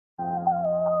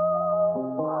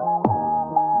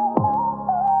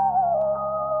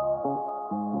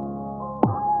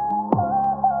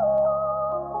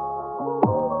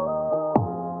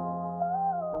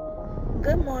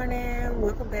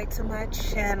to my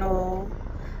channel.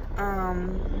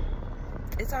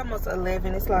 It's almost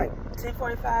 11. It's like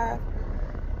 10:45.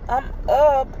 I'm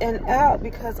up and out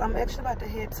because I'm actually about to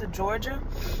head to Georgia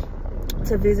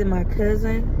to visit my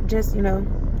cousin. Just, you know,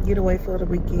 get away for the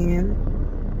weekend.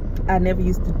 I never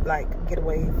used to like get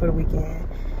away for the weekend,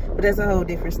 but that's a whole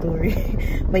different story.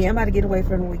 But yeah, I'm about to get away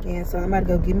for the weekend, so I'm about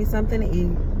to go get me something to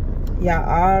eat. Y'all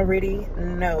already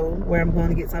know where I'm going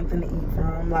to get something to eat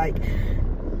from. Like,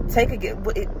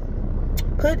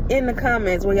 put in the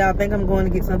comments where y'all think I'm going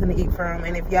to get something to eat from,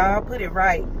 and if y'all put it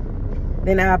right,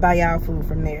 then I'll buy y'all food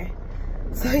from there.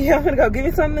 So yeah, I'm gonna go get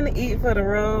me something to eat for the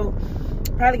road.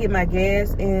 Probably get my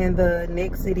gas in the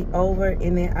next city over,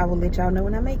 and then I will let y'all know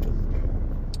when I make it.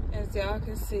 As y'all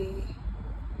can see,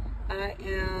 I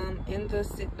am in the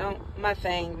city. My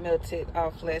thing melted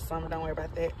off last summer, don't worry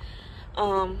about that.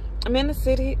 I'm in the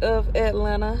city of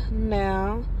Atlanta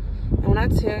now, and when I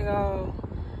tell y'all,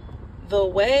 the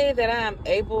way that I'm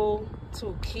able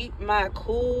to keep my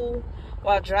cool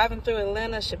while driving through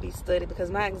Atlanta should be studied, because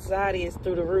my anxiety is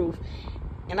through the roof,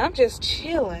 and I'm just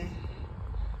chilling.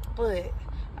 But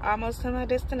almost to my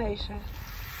destination.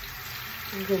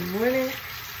 Good morning.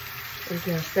 It's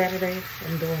now Saturday.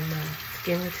 I'm doing my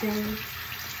skin routine.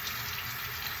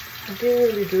 I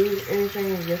didn't really do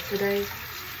anything yesterday,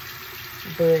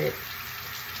 but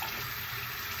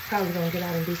probably gonna get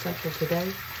out and do something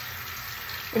today.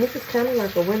 And this is kind of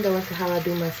like a window into how I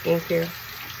do my skincare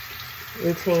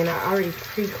routine. I already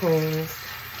pre-cleansed,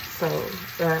 so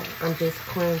I'm just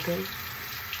cleansing.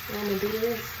 I'm gonna do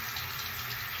this.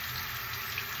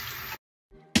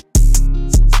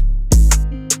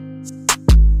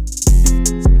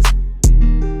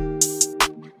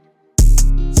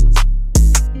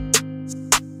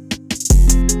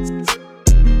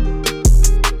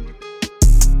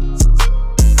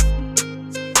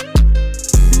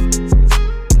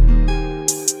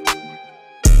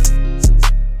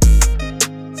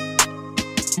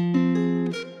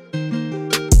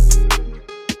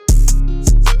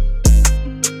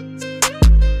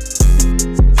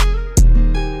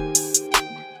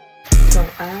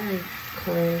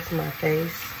 Cleanse my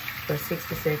face for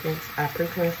 60 seconds. I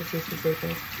pre-cleanse for 60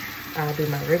 seconds. I'll do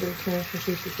my regular cleanse for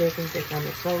 60 seconds. If I'm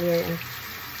exfoliating,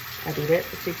 I do that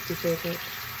for 60 seconds.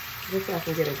 Just so I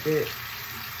can get a good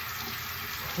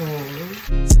clean.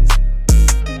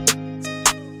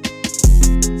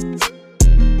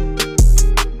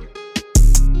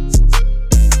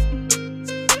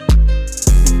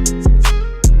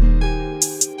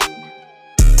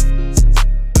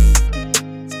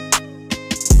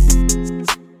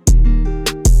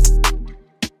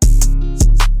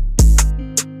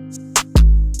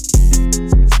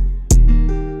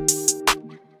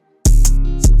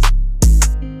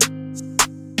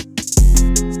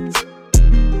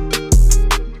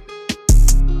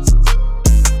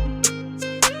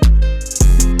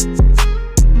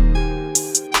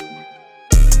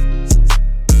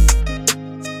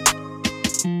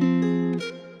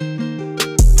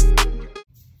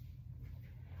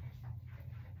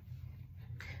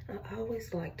 I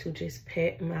always like to just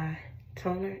pat my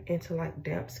toner into like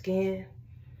damp skin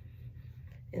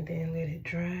and then let it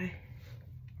dry.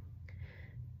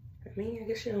 I mean, I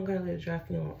guess you don't gotta let it dry if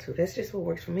you don't want to. That's just what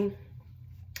works for me.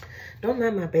 Don't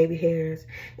mind my baby hairs.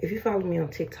 If you follow me on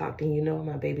TikTok, then you know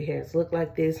my baby hairs look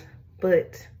like this.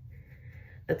 But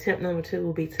attempt number 2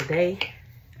 will be today.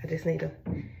 I just need to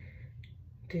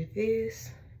do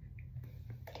this.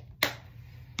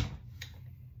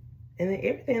 And then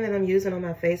everything that I'm using on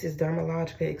my face is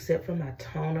Dermalogica except for my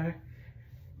toner,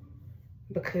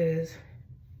 because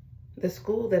the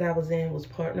school that I was in was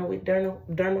partnered with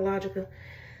Dermalogica.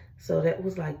 So that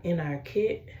was like in our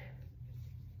kit.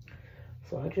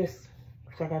 So I just,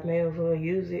 it's like I may as well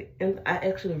use it. And I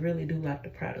actually really do like the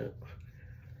product.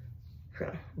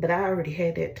 So, but I already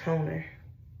had that toner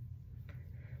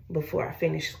before I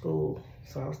finished school.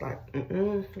 So I was like, got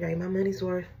my money's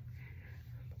worth.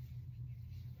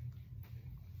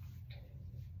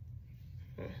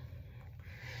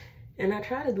 And I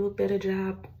try to do a better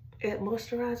job at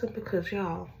moisturizing, because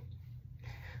y'all,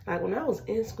 like when I was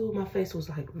in school, my face was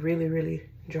like really, really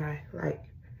dry. Like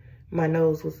my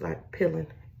nose was like peeling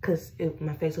because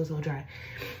my face was so dry.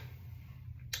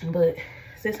 But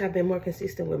since I've been more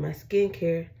consistent with my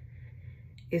skincare,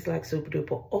 it's like super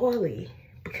duper oily,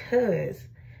 because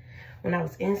when I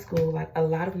was in school, like a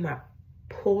lot of my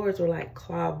pores were like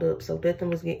clogged up, so nothing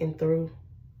was getting through.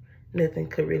 Nothing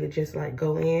could really just like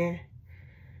go in.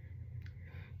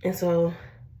 And so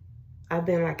I've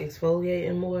been like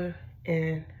exfoliating more,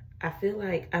 and I feel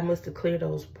like I must have cleared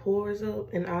those pores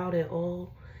up and all that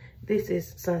oil. This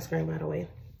is sunscreen, by the way.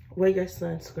 Wear your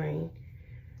sunscreen.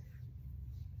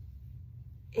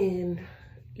 And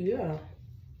yeah,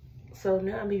 so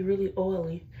now I be really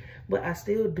oily, but I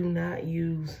still do not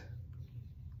use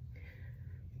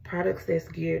products that's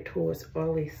geared towards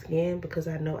oily skin because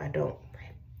I know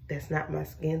that's not my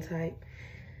skin type.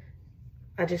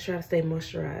 I just try to stay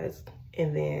moisturized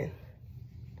and then,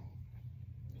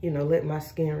 you know, let my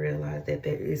skin realize that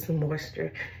there is some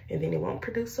moisture, and then it won't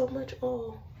produce so much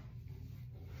oil.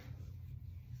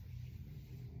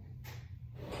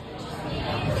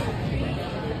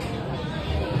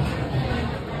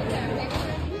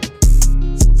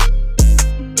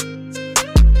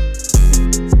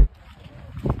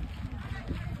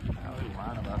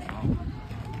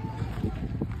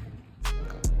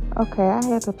 Okay, I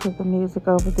had to put the music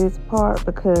over this part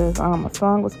because a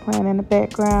song was playing in the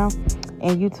background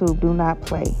and YouTube do not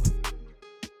play.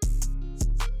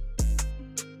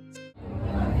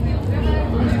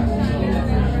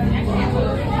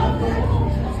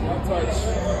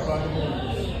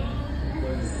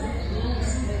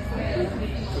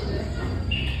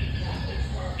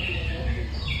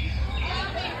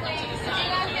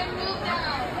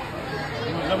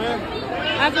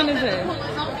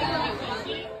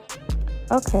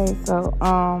 Okay, so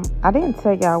I didn't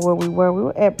tell y'all where we were. We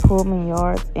were at Pullman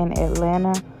Yards in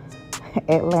Atlanta.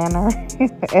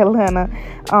 Atlanta.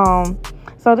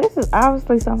 So this is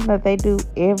obviously something that they do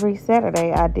every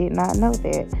Saturday. I did not know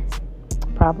that.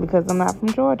 Probably because I'm not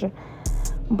from Georgia.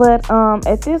 But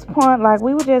at this point, like,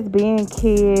 we were just being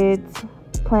kids,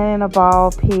 playing in a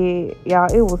ball pit.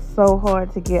 Y'all, it was so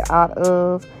hard to get out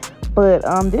of. But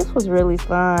this was really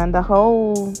fun. The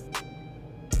whole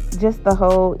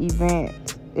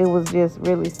event, it was just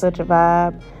really such a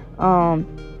vibe.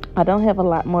 I don't have a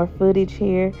lot more footage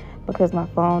here because my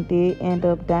phone did end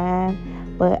up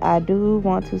dying, but I do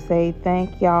want to say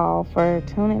thank y'all for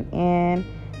tuning in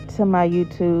to my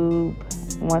YouTube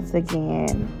once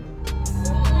again.